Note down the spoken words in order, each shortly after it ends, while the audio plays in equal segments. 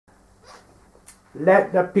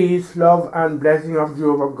Let the peace, love, and blessing of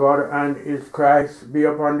Jehovah God and His Christ be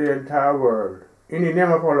upon the entire world. In the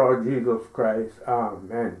name of our Lord Jesus Christ.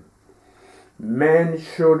 Amen. Men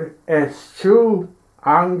should eschew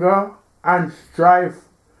anger and strife.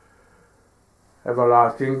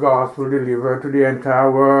 Everlasting gospel delivered to the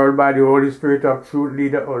entire world by the Holy Spirit of truth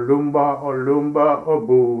leader OLUMBA,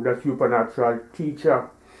 Obu, the supernatural teacher.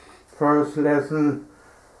 First lesson,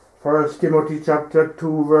 1 Timothy chapter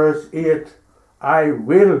 2 verse 8. I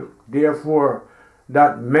will, therefore,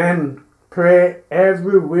 that men pray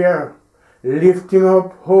everywhere, lifting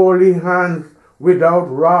up holy hands without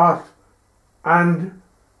wrath and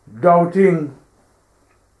doubting.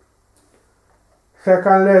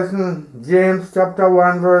 Second lesson, James chapter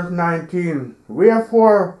 1 verse 19.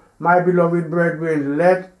 Wherefore, my beloved brethren,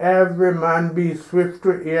 let every man be swift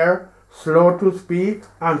to hear, slow to speak,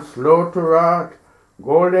 and slow to wrath.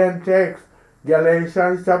 Golden text,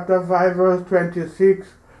 Galatians chapter 5 verse 26.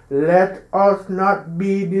 Let us not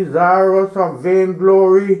be desirous of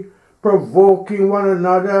vainglory, provoking one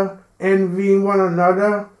another, envying one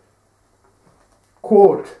another.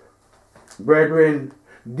 Quote, brethren,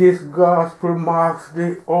 this gospel marks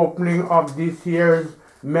the opening of this year's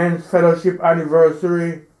Men's Fellowship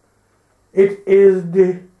anniversary. It is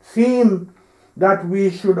the theme that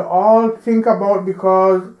we should all think about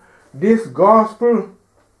because this gospel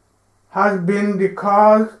has been the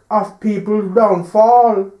cause of people's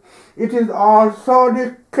downfall. It is also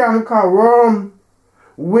the cankerworm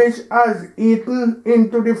which has eaten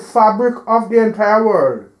into the fabric of the entire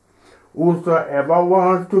world. Whosoever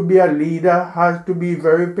wants to be a leader has to be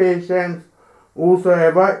very patient.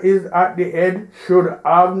 Whosoever is at the head should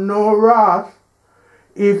have no wrath.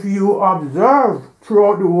 If you observe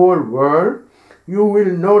throughout the whole world, you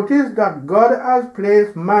will notice that God has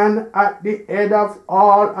placed man at the head of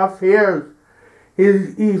all affairs.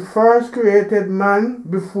 He first created man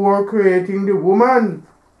before creating the woman.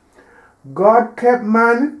 God kept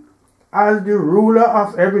man as the ruler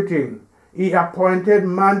of everything. He appointed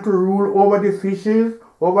man to rule over the fishes,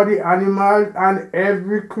 over the animals, and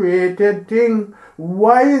every created thing.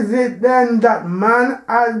 Why is it then that man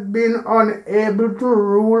has been unable to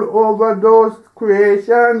rule over those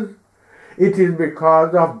creations? It is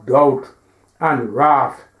because of doubt and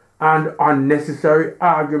wrath and unnecessary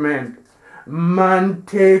argument. Man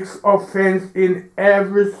takes offense in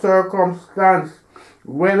every circumstance,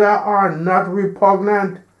 whether or not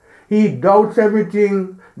repugnant. He doubts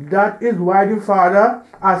everything. That is why the Father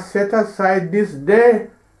has set aside this day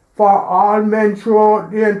for all men throughout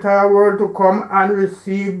the entire world to come and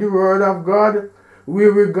receive the word of God. We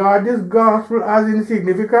regard this gospel as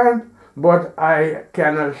insignificant, but I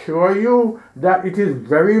can assure you that it is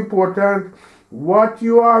very important. What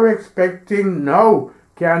you are expecting now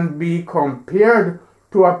can be compared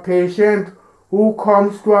to a patient who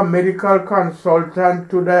comes to a medical consultant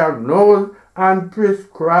to diagnose and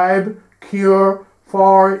prescribe cure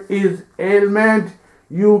for his ailment.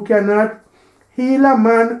 You cannot heal a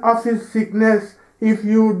man of his sickness if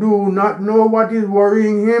you do not know what is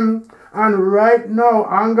worrying him. And right now,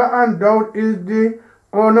 anger and doubt is the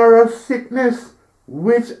onerous sickness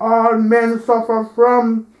which all men suffer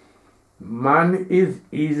from. Man is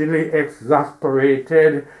easily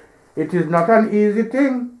exasperated. It is not an easy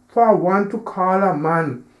thing for one to call a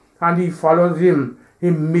man and he follows him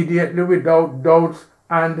immediately without doubts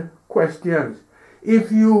and questions.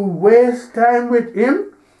 If you waste time with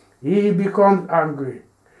him, he becomes angry.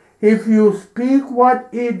 If you speak what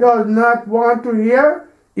he does not want to hear,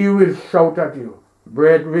 he will shout at you.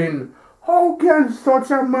 Brethren, how can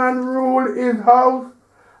such a man rule his house?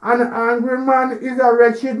 An angry man is a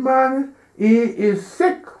wretched man. He is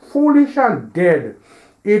sick, foolish, and dead.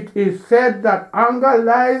 It is said that anger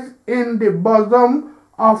lies in the bosom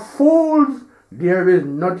of fools. There is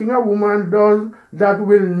nothing a woman does that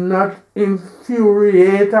will not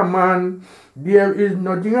infuriate a man. There is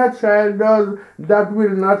nothing a child does that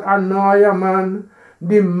will not annoy a man.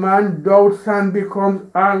 The man doubts and becomes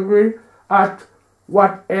angry at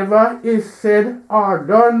whatever is said or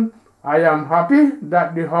done. I am happy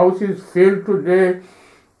that the house is filled today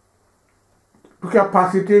to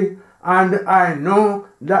capacity, and I know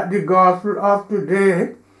that the gospel of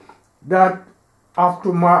today, that of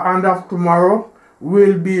tomorrow and of tomorrow,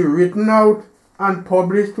 will be written out and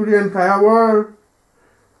published to the entire world.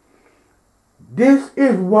 This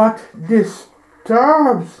is what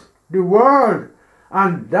disturbs the world,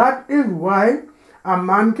 and that is why a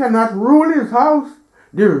man cannot rule his house.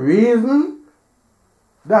 The reason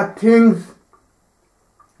that things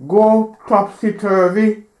go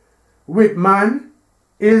topsy-turvy with man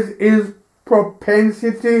is his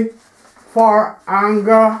propensity for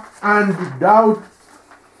anger and doubt.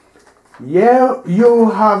 Yeah,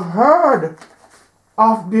 you have heard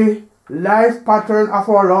of the life pattern of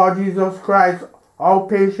our Lord Jesus Christ, how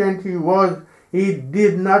patient he was. He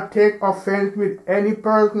did not take offense with any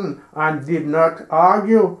person and did not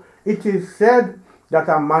argue. It is said that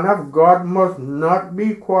a man of God must not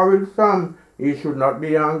be quarrelsome. He should not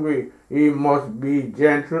be angry. He must be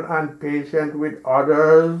gentle and patient with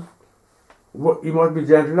others. He must be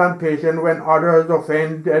gentle and patient when others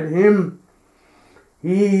offended him.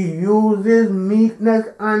 He uses meekness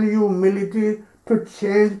and humility to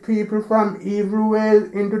change people from evil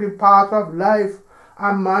ways into the path of life.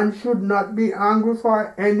 A man should not be angry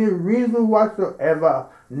for any reason whatsoever,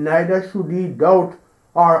 neither should he doubt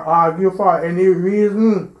or argue for any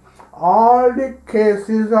reason. All the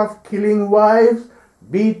cases of killing wives,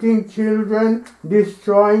 beating children,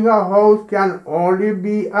 destroying a house can only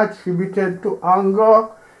be attributed to anger.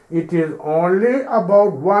 It is only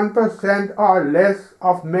about 1% or less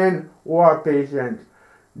of men who are patient.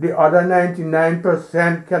 The other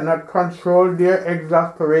 99% cannot control their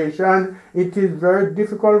exasperation. It is very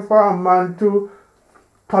difficult for a man to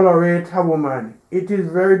tolerate a woman. It is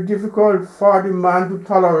very difficult for the man to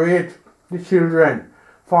tolerate the children.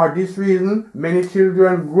 For this reason, many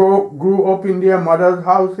children grew up in their mother's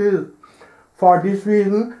houses. For this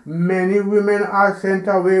reason, many women are sent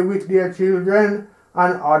away with their children,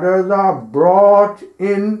 and others are brought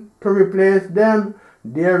in to replace them.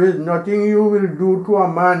 There is nothing you will do to a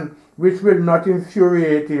man which will not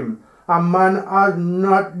infuriate him. A man has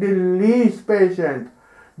not the least patience.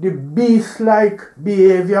 The beast-like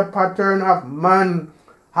behavior pattern of man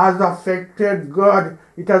has affected God.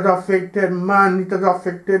 It has affected man. It has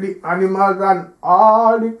affected the animals and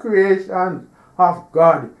all the creations of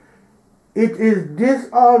God. It is this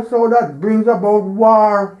also that brings about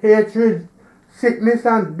war, hatred, sickness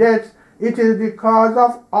and death. It is the cause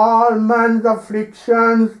of all man's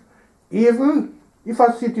afflictions. Even if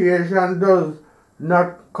a situation does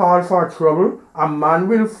not call for trouble, a man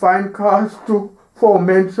will find cause to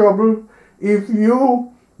foment trouble. If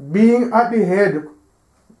you, being at the head,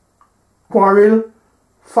 quarrel,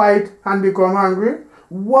 fight, and become angry,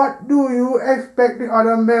 what do you expect the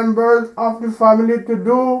other members of the family to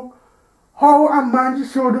do? How a man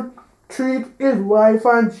should treat his wife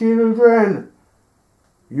and children?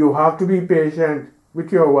 You have to be patient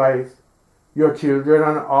with your wife, your children,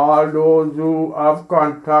 and all those who have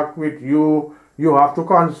contact with you. You have to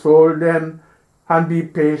console them and be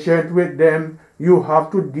patient with them. You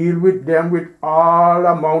have to deal with them with all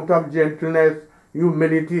amount of gentleness,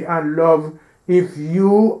 humility, and love. If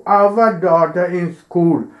you have a daughter in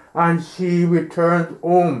school and she returns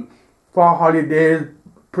home for holidays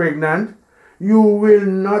pregnant, you will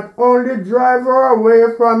not only drive her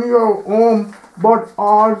away from your home, but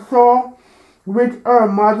also with her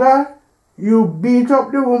mother, you beat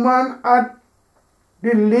up the woman at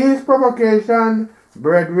the least provocation.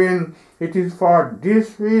 Brethren, it is for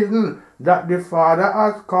this reason that the Father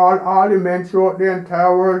has called all the men throughout the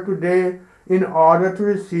entire world today in order to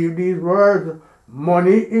receive these words.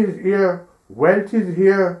 Money is here, wealth is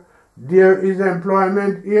here, there is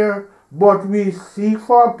employment here, but we seek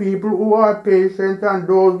for people who are patient and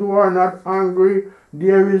those who are not angry.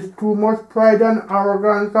 There is too much pride and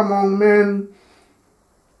arrogance among men.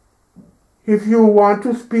 If you want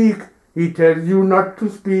to speak, he tells you not to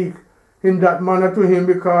speak in that manner to him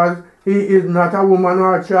because he is not a woman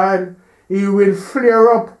or a child. He will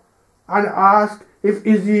flare up and ask if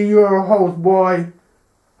is he your houseboy,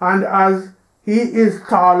 and as he is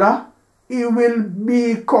taller, he will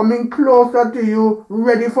be coming closer to you,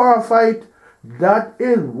 ready for a fight. That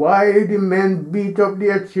is why the men beat up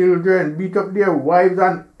their children, beat up their wives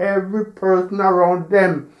and every person around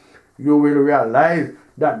them. You will realize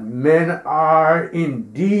that men are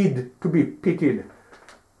indeed to be pitied.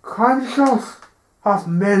 Conscious of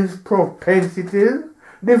men's propensities,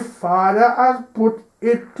 the Father has put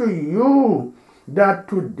it to you that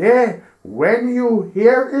today, when you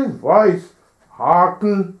hear his voice,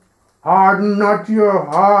 harden not your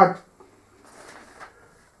heart.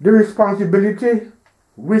 The responsibility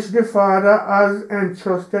which the Father has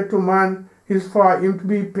entrusted to man is for him to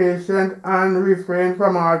be patient and refrain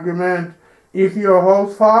from argument. If your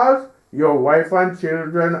house falls, your wife and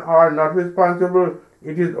children are not responsible.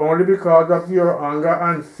 It is only because of your anger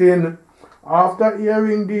and sin. After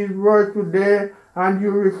hearing these words today, and you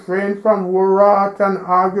refrain from wrath and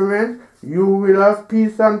argument, you will have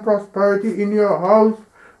peace and prosperity in your house.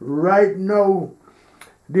 Right now,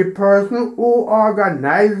 the person who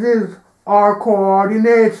organizes or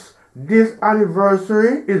coordinates this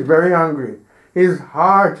anniversary is very angry. His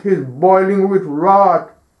heart is boiling with wrath.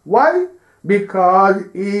 Why? because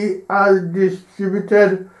he has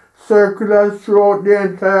distributed circulars throughout the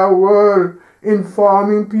entire world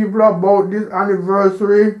informing people about this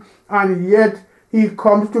anniversary, and yet he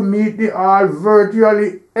comes to meet the hall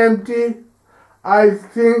virtually empty. I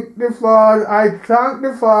thank the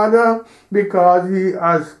Father because he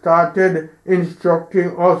has started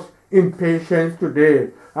instructing us in patience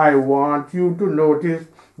today. I want you to notice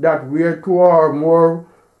that where two or more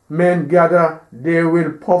men gather, they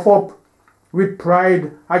will puff up with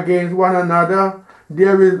pride against one another.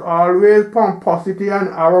 There is always pomposity and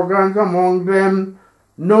arrogance among them.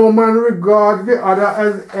 No man regards the other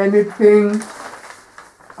as anything.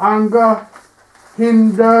 Anger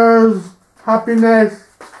hinders happiness.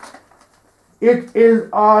 It is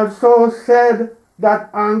also said that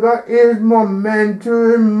anger is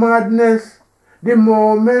momentary madness. The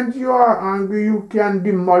moment you are angry, you can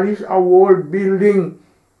demolish a whole building,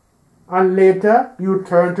 and later you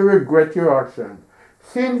turn to regret your action.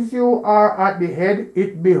 Since you are at the head,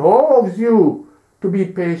 it behoves you to be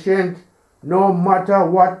patient. No matter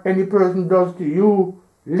what any person does to you,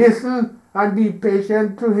 listen and be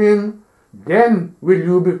patient to him. Then will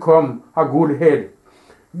you become a good head.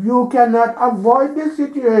 You cannot avoid this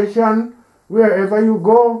situation wherever you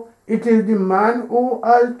go. It is the man who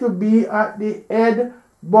has to be at the head,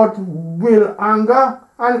 but will anger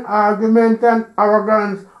and argument and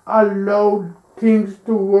arrogance allow things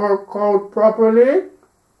to work out properly?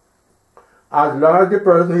 As long as the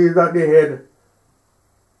person is at the head,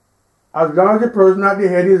 as long as the person at the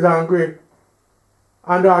head is angry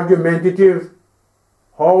and argumentative,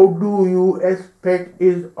 how do you expect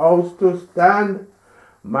his house to stand?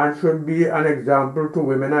 Man should be an example to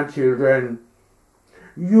women and children.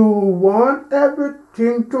 You want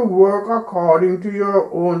everything to work according to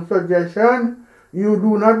your own suggestion. You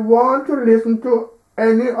do not want to listen to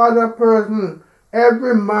any other person.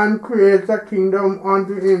 Every man creates a kingdom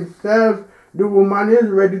unto himself. The woman is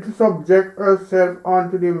ready to subject herself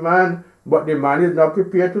unto the man, but the man is not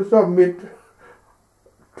prepared to submit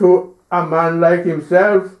to a man like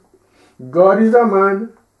himself. God is a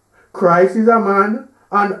man, Christ is a man,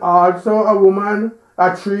 and also a woman,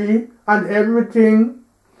 a tree, and everything.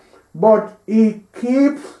 But he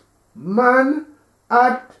keeps man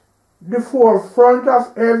at the forefront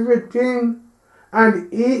of everything,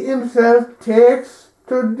 and he himself takes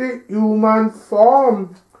to the human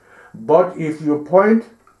form. But if you point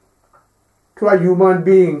to a human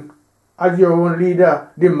being as your own leader,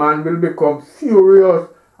 the man will become furious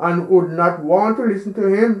and would not want to listen to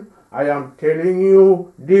him. I am telling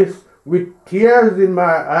you this with tears in my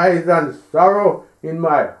eyes and sorrow in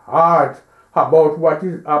my heart about what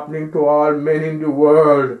is happening to all men in the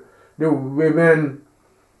world. The woman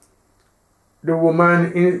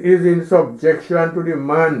is in subjection to the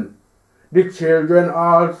man. The children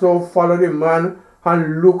also follow the man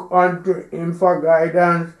and look unto him for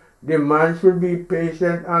guidance. The man should be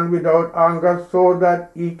patient and without anger so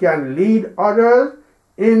that he can lead others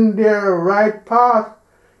in their right path.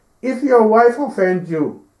 If your wife offends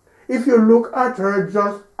you, if you look at her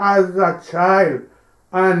just as a child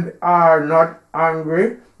and are not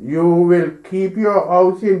angry, you will keep your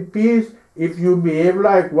house in peace. If you behave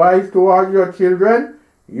likewise towards your children,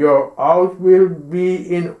 your house will be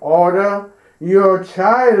in order. Your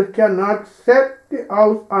child cannot set the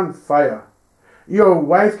house on fire. Your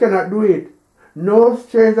wife cannot do it. No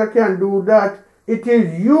stranger can do that. It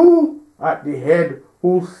is you at the head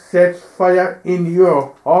who sets fire in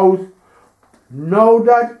your house. Know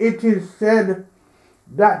that it is said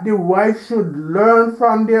that the wife should learn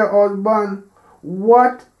from their husband.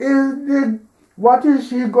 What is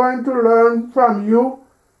she going to learn from you?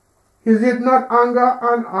 Is it not anger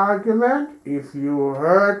and argument? If you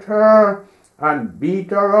hurt her and beat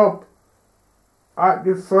her up at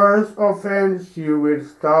the first offense, she will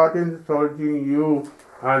start insulting you,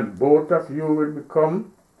 and both of you will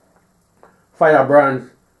become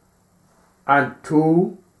firebrands and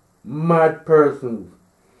two mad persons.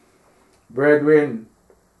 Brethren,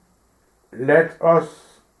 let us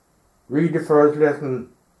read the first lesson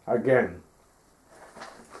again.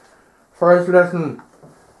 First lesson,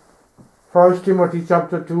 1 Timothy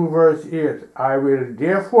chapter 2 verse 8. I will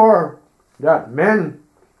therefore that men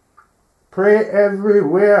pray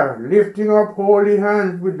everywhere, lifting up holy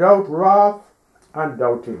hands without wrath and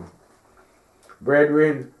doubting.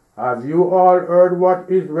 Brethren, have you all heard what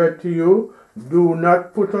is read to you? Do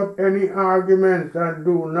not put up any arguments and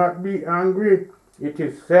do not be angry. It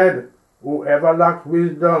is said, whoever lacks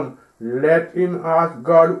wisdom, let him ask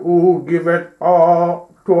God, who giveth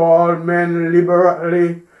all to all men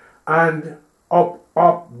liberally, and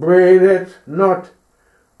upbraideth not,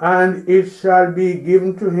 and it shall be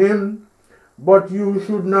given to him. but you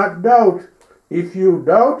should not doubt. If you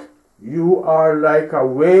doubt, you are like a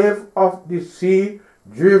wave of the sea,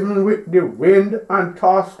 driven with the wind and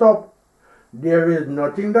tossed up. There is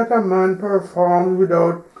nothing that a man performs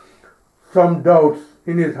without some doubts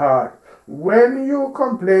in his heart. When you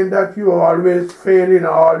complain that you always fail in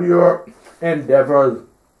all your endeavors,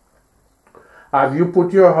 have you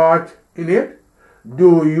put your heart in it?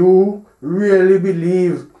 Do you really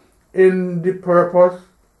believe in the purpose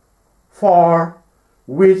for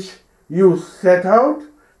which you set out?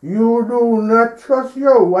 You do not trust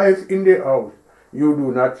your wife in the house. You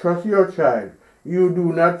do not trust your child. You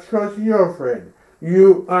do not trust your friend.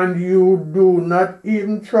 You do not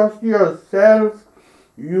even trust yourself.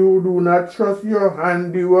 You do not trust your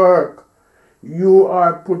handiwork. You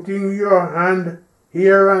are putting your hand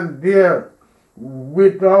here and there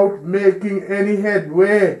without making any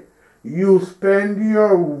headway. You spend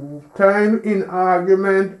your time in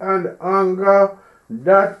argument and anger.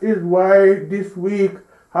 That is why this week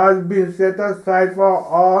has been set aside for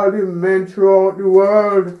all the men throughout the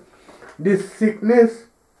world. This sickness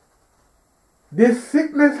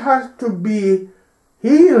has to be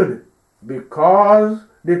healed, because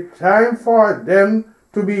the time for them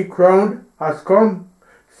to be crowned has come.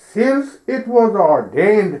 Since it was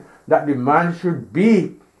ordained that the man should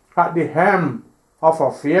be at the helm of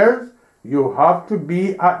affairs, you have to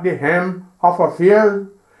be at the helm of affairs.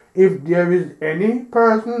 If there is any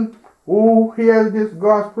person who hears this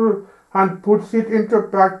gospel and puts it into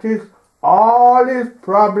practice, all his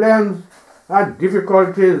problems and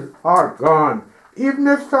difficulties are gone. Even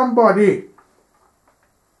if somebody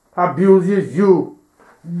abuses you,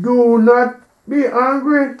 do not be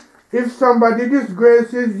angry. If somebody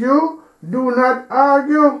disgraces you, do not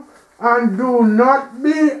argue and do not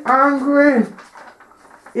be angry.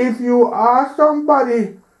 If you ask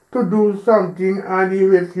somebody to do something and he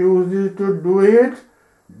refuses to do it,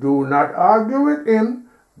 do not argue with him.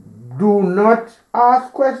 Do not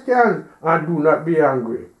ask questions and do not be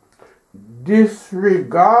angry.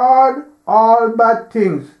 Disregard all bad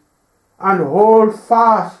things and hold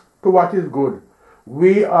fast to what is good.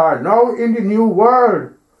 We are now in the new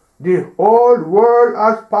world. The old world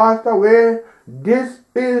has passed away. This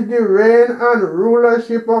is the reign and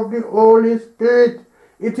rulership of the Holy Spirit.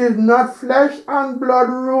 It is not flesh and blood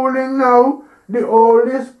ruling now. The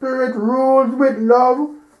Holy Spirit rules with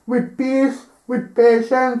love, with peace, with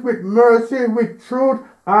patience, with mercy, with truth,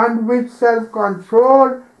 and with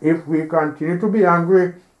self-control. If we continue to be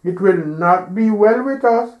angry, it will not be well with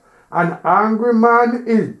us. An angry man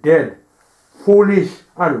is dead, foolish,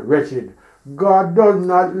 and wretched. God does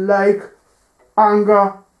not like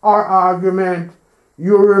anger or argument.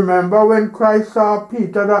 You remember when Christ saw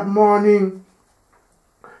Peter that morning?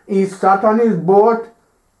 He sat on his boat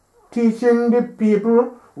teaching the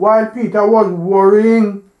people while Peter was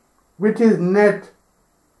worrying with his net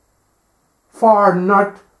for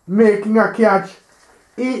not making a catch.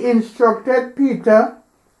 He instructed Peter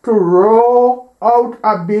to row out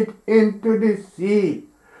a bit into the sea.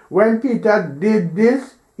 When Peter did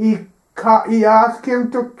this, he asked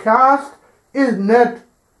him to cast his net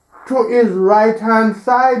to his right hand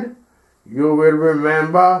side. You will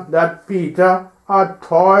remember that Peter had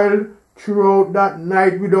toiled throughout that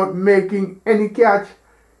night without making any catch.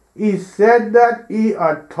 He said that he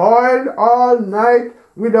had toiled all night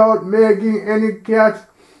without making any catch,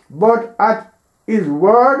 but at his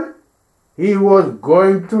word, he was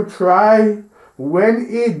going to try. When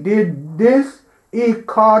he did this, he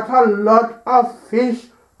caught a lot of fish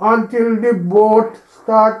until the boat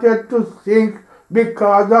started to sink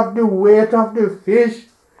because of the weight of the fish.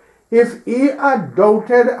 If he had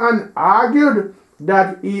doubted and argued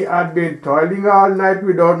that he had been toiling all night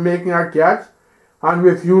without making a catch and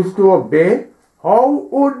refused to obey, how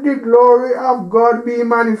would the glory of God be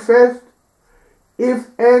manifest? If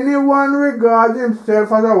anyone regards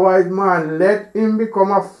himself as a wise man, let him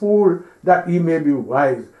become a fool that he may be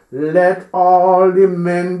wise. Let all the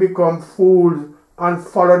men become fools and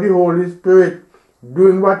follow the Holy Spirit,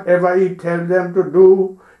 doing whatever he tells them to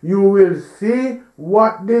do. You will see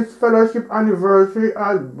what this fellowship anniversary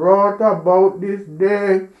has brought about this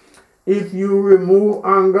day. If you remove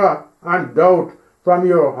anger and doubt from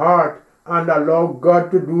your heart and allow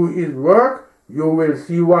God to do his work, you will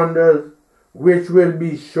see wonders which will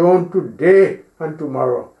be shown today and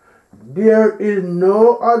tomorrow. There is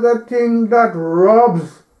no other thing that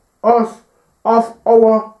robs us of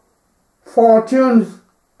our fortunes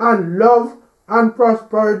and love and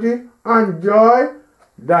prosperity and joy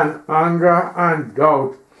than anger and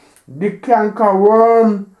doubt. The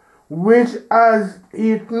cankerworm which has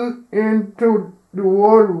eaten into the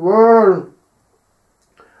whole world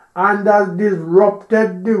and that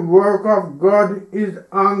disrupted the work of God is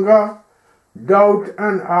anger, doubt,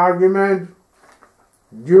 and argument.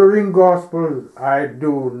 During Gospels, I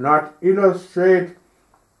do not illustrate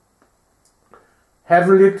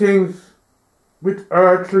heavenly things with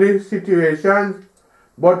earthly situations,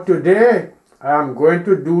 but today I am going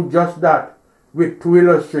to do just that with two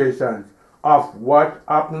illustrations of what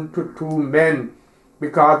happened to two men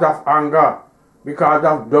because of anger, because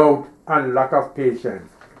of doubt, and lack of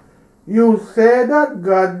patience. You say that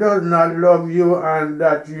God does not love you and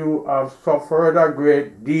that you have suffered a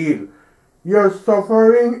great deal. Your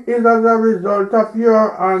suffering is as a result of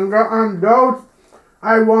your anger and doubt.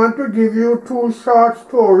 I want to give you two short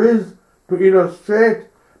stories to illustrate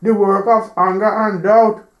the work of anger and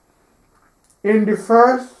doubt. In the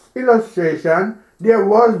first illustration, there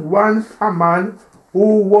was once a man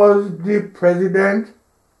who was the president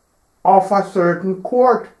of a certain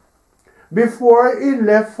court. Before he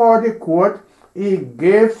left for the court, he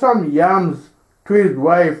gave some yams to his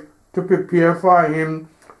wife to prepare for him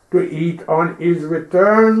to eat on his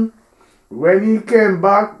return. When he came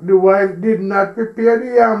back, the wife did not prepare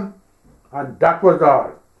the yam, and that was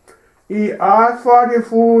all. He asked for the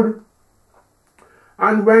food,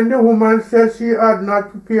 and when the woman said she had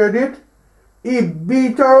not prepared it, he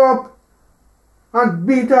beat her up and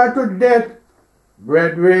beat her to death.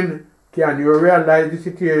 Brethren, can you realize the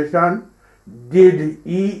situation? Did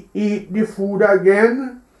he eat the food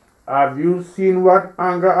again? Have you seen what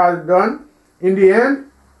anger has done? In the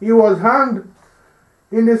end, he was hanged.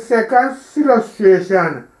 In the second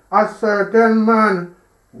illustration, a certain man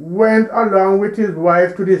went along with his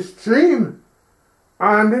wife to the stream,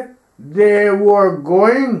 and they were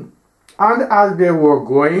going, and as they were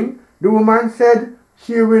going, the woman said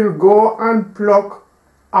she will go and pluck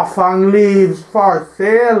afang leaves for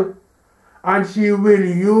sale, and she will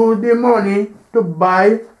use the money to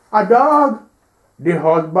buy a dog. The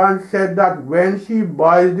husband said that when she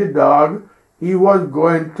buys the dog, he was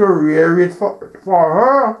going to rear it for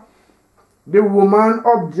her. The woman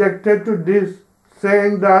objected to this,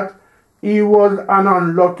 saying that he was an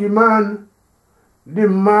unlucky man. The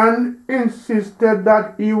man insisted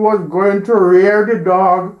that he was going to rear the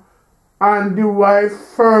dog, and the wife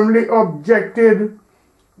firmly objected.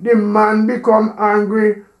 The man became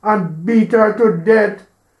angry and beat her to death.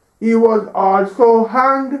 He was also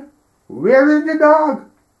hanged. Where is the dog?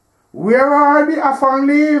 Where are the afang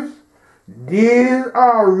leaves? These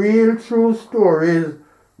are real true stories.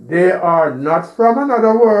 They are not from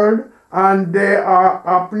another world, and they are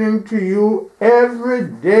happening to you every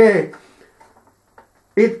day.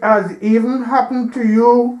 It has even happened to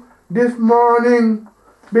you this morning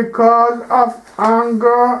because of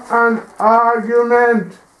anger and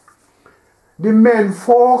argument. The men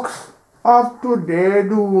folks of today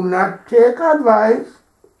do not take advice.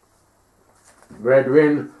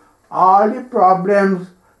 Brethren, all the problems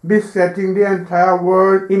besetting the entire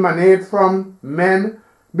world emanate from men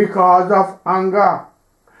because of anger.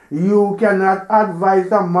 You cannot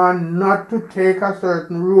advise a man not to take a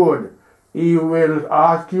certain road. He will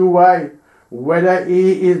ask you why. Whether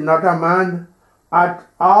he is not a man, at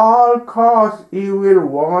all costs he will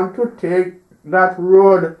want to take that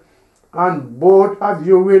road, and both of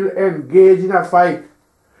you will engage in a fight.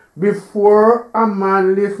 Before a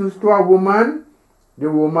man listens to a woman, the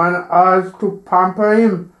woman has to pamper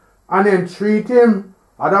him and entreat him.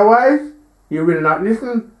 Otherwise, he will not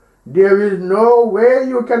listen. There is no way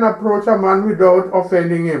you can approach a man without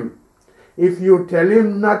offending him. If you tell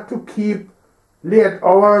him not to keep late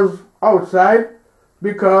hours outside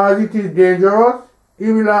because it is dangerous,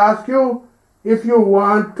 he will ask you. If you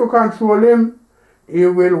want to control him, he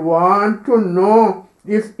will want to know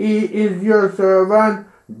if he is your servant.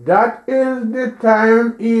 That is the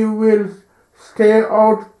time he will stay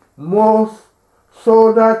out most,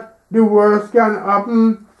 so that the worst can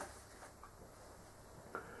happen.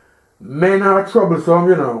 Men are troublesome,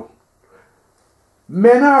 you know.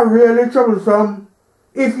 Men are really troublesome.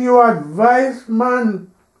 If you advise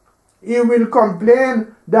man, he will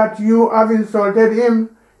complain that you have insulted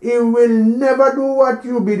him. He will never do what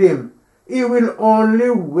you bid him. He will only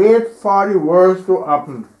wait for the worst to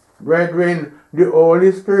happen. Brethren, the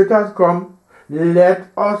Holy Spirit has come. Let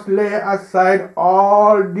us lay aside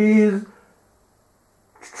all these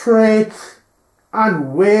traits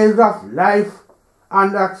and ways of life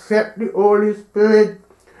and accept the Holy Spirit.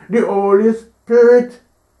 The Holy Spirit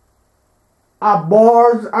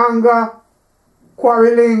abhors anger,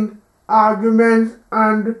 quarreling, arguments,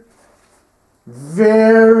 and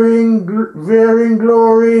varying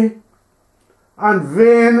glory and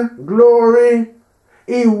vain glory.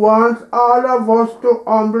 He wants all of us to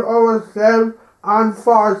humble ourselves and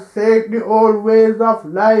forsake the old ways of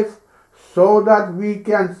life, so that we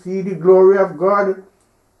can see the glory of God.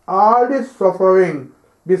 All the suffering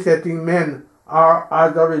besetting men are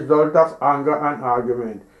as a result of anger and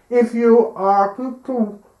argument. If you are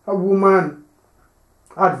to a woman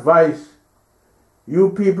advice, you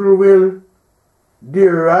people will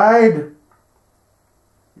deride.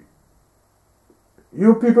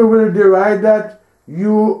 You people will deride that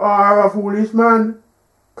you are a foolish man,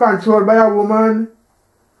 controlled by a woman.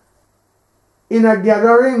 In a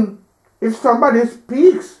gathering, if somebody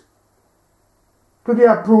speaks to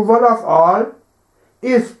the approval of all,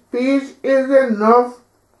 his speech is enough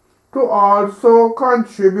to also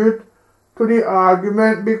contribute to the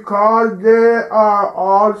argument, because they are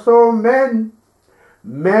also men.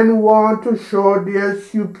 Men want to show their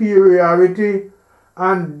superiority,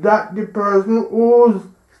 and that the person whose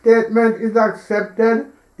statement is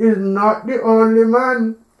accepted is not the only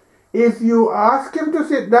man. If you ask him to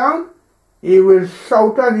sit down, he will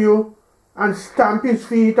shout at you and stamp his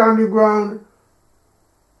feet on the ground,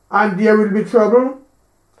 and there will be trouble.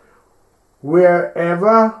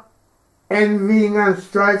 Wherever envying and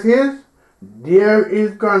strife is, there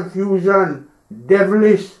is confusion,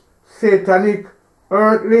 devilish, satanic,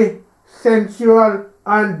 earthly, sensual,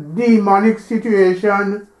 and demonic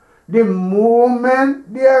situation. The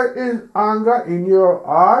moment there is anger in your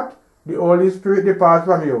heart, the Holy Spirit departs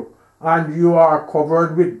from you, and you are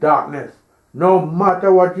covered with darkness, no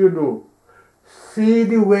matter what you do. See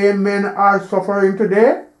the way men are suffering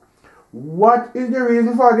today? What is the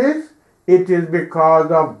reason for this? It is because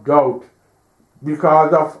of doubt,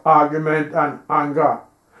 because of argument and anger.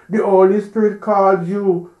 The Holy Spirit calls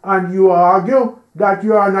you and you argue that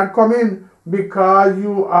you are not coming because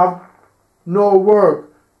you have no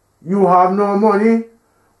work, you have no money.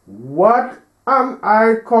 What am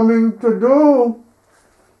I coming to do?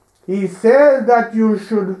 He says that you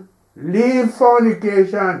should leave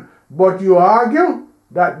fornication, but you argue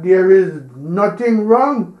that there is nothing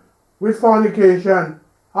wrong with fornication.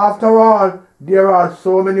 After all, there are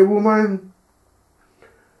so many women.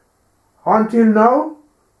 Until now,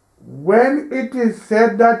 when it is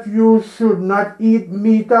said that you should not eat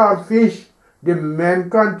meat or fish, the men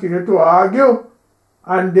continue to argue,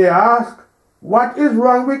 and they ask, what is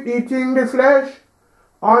wrong with eating the flesh?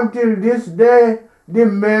 Until this day, the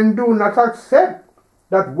men do not accept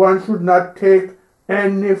that one should not take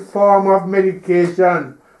any form of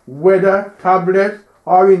medication, whether tablets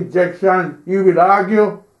or injection. He will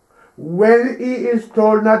argue. When he is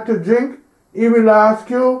told not to drink, he will ask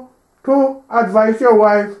you to advise your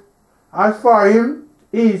wife. As for him,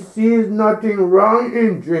 he sees nothing wrong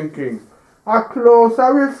in drinking. A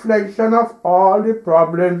closer reflection of all the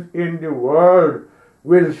problems in the world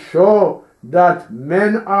will show that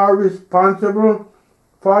men are responsible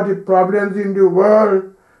for the problems in the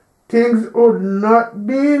world. Things would not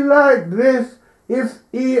be like this if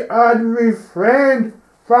he had refrained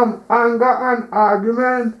from anger and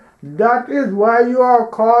argument. That is why you are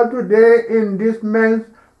called today in this men's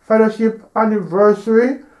fellowship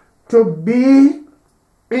anniversary to be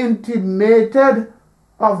intimated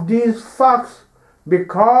of these facts,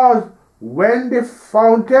 because when the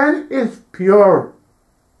fountain is pure,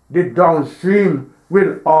 the downstream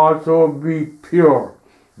will also be pure.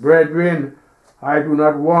 Brethren, I do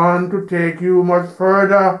not want to take you much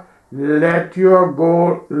further. Let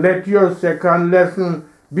your second lesson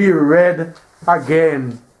be read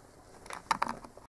again.